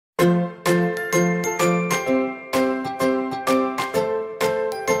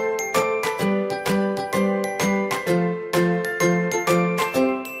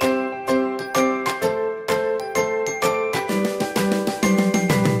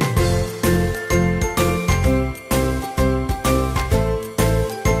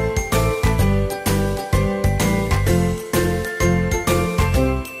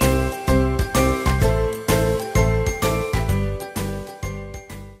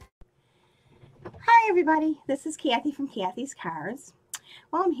everybody, this is Kathy from Kathy's Cards.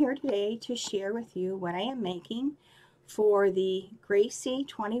 Well, I'm here today to share with you what I am making for the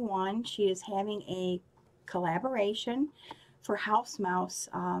Gracie21. She is having a collaboration for House Mouse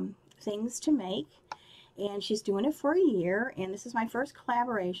things to make, and she's doing it for a year, and this is my first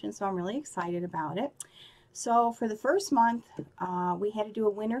collaboration, so I'm really excited about it. So for the first month, we had to do a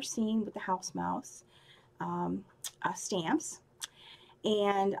winter scene with the House Mouse stamps.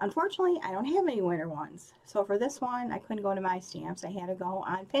 And unfortunately, I don't have any winter ones. So for this one, I couldn't go to my stamps. I had to go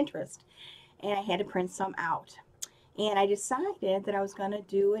on Pinterest, and I had to print some out. And I decided that I was going to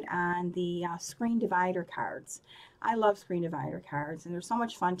do it on the screen divider cards. I love screen divider cards, and they're so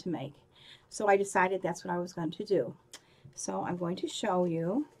much fun to make. So I decided that's what I was going to do. So I'm going to show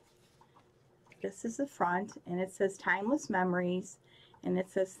you. This is the front, and it says Timeless Memories, and it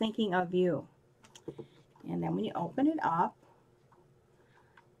says Thinking of You. And then when you open it up,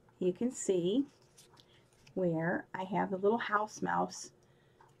 you can see where I have the little house mouse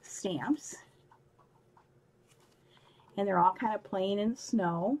stamps, and they're all kind of playing in the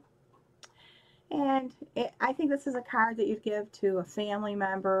snow. And I think this is a card that you'd give to a family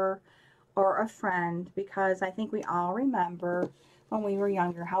member or a friend, because I think we all remember when we were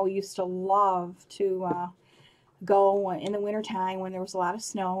younger how we used to love to go in the wintertime when there was a lot of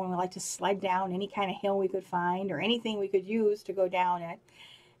snow, and we like to sled down any kind of hill we could find or anything we could use to go down it.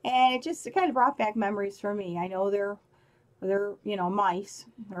 And it kind of brought back memories for me. I know they're you know, mice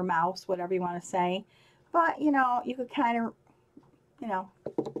or mouse, whatever you want to say, but you know, you could kind of, you know,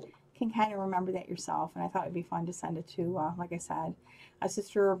 can kind of remember that yourself. And I thought it'd be fun to send it to, like I said, a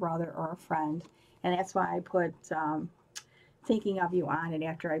sister or a brother or a friend. And that's why I put Thinking of You on it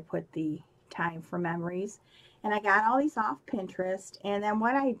after I put the Time for Memories. And I got all these off Pinterest. And then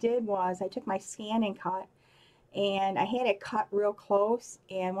what I did was I took my Scan and Cut, and I had it cut real close.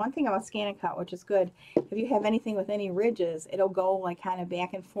 And one thing about Scan and Cut, which is good, if you have anything with any ridges, it'll go like kind of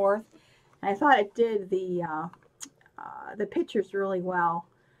back and forth. And I thought it did the pictures really well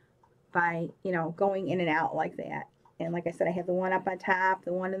by, you know, going in and out like that. And like I said, I have the one up on top,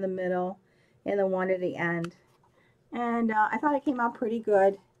 the one in the middle, and the one at the end. And I thought it came out pretty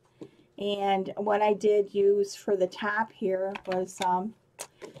good. And what I did use for the top here was,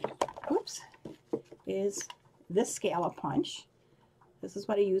 is this scallop punch. This is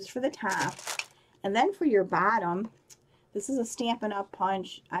what I used for the top. And then for your bottom, this is a Stampin' Up!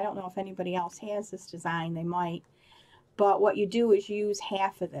 Punch. I don't know if anybody else has this design. They might. But what you do is you use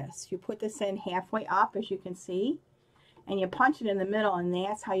half of this. You put this in halfway up, as you can see, and you punch it in the middle, and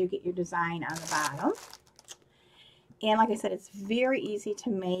that's how you get your design on the bottom. And like I said, it's very easy to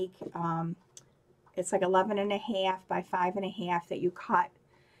make. It's like 11.5 by 5.5 that you cut,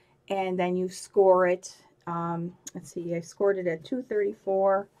 and then you score it. Let's see, I scored it at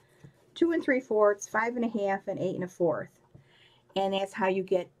 234, 2 3/4, 5.5, and 8 1/4. And that's how you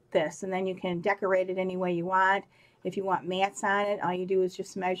get this. And then you can decorate it any way you want. If you want mats on it, all you do is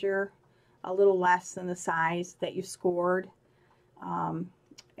just measure a little less than the size that you scored.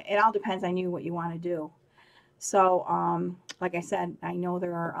 It all depends on you what you want to do. So, like I said, I know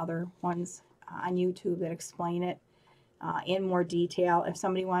there are other ones on YouTube that explain it in more detail. If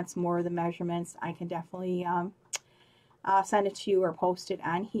somebody wants more of the measurements, I can definitely send it to you or post it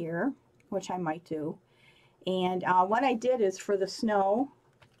on here, which I might do. And what I did is for the snow,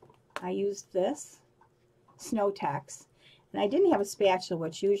 I used this Snow Tex. And I didn't have a spatula,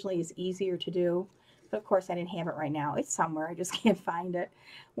 which usually is easier to do. But of course, I didn't have it right now. It's somewhere. I just can't find it.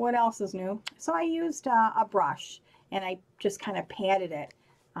 What else is new? So I used a brush, and I just kind of patted it.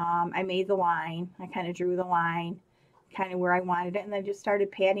 I made the line. I kind of drew the line kind of where I wanted it, and then just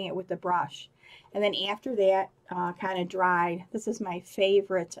started patting it with the brush. And then after that kind of dried, this is my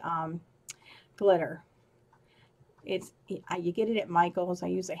favorite glitter. You get it at Michael's. I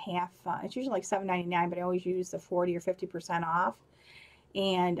use a half. It's usually like $7.99, but I always use the 40 or 50% off.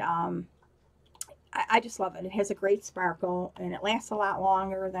 And I just love it. It has a great sparkle, and it lasts a lot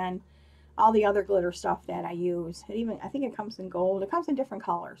longer than all the other glitter stuff that I use. I think it comes in gold. It comes in different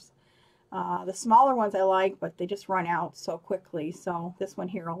colors. The smaller ones I like, but they just run out so quickly. So this one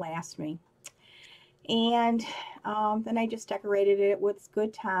here will last me. And then I just decorated it with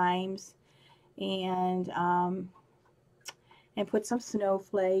Good Times, and put some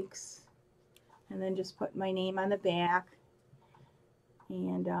snowflakes, and then just put my name on the back.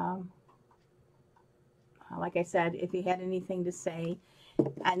 And like I said, if you had anything to say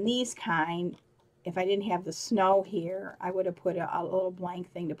on these kind, if I didn't have the snow here, I would have put a little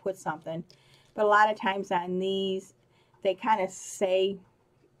blank thing to put something. But a lot of times on these, they kind of say,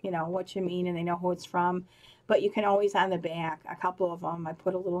 you know, what you mean, and they know who it's from. But you can always on the back, a couple of them, I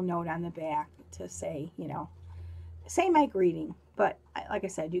put a little note on the back to say, you know, say my greeting. But like I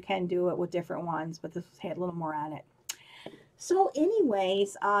said, you can do it with different ones, but this had a little more on it. So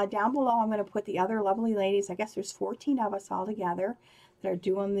anyways, down below I'm going to put the other lovely ladies. I guess there's 14 of us all together that are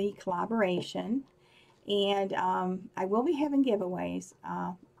doing the collaboration. And I will be having giveaways.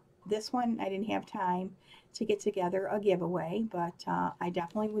 This one I didn't have time to get together a giveaway, but I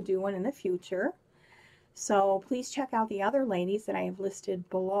definitely would do one in the future. So please check out the other ladies that I have listed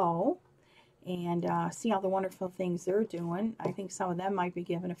below and see all the wonderful things they're doing. I think some of them might be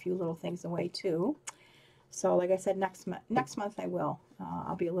giving a few little things away too. So like I said, next month I will.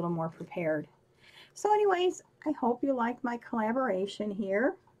 I'll be a little more prepared. So anyways, I hope you like my collaboration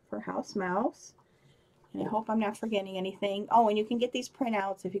here for House Mouse. And I hope I'm not forgetting anything. Oh, and you can get these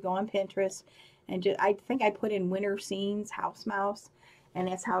printouts if you go on Pinterest. And just, I think I put in winter scenes, House Mouse. And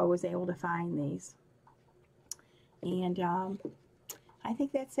that's how I was able to find these. And I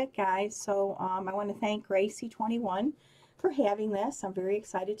think that's it, guys. So I want to thank Gracie21 for having this. I'm very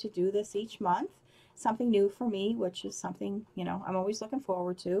excited to do this each month. Something new for me, which is something, you know, I'm always looking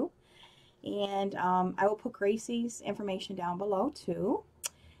forward to. And I will put Gracie's information down below too.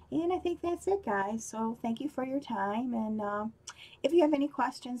 And I think that's it, guys. So thank you for your time. And if you have any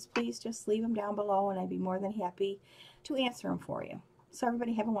questions, please just leave them down below, and I'd be more than happy to answer them for you. So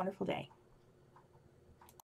everybody have a wonderful day.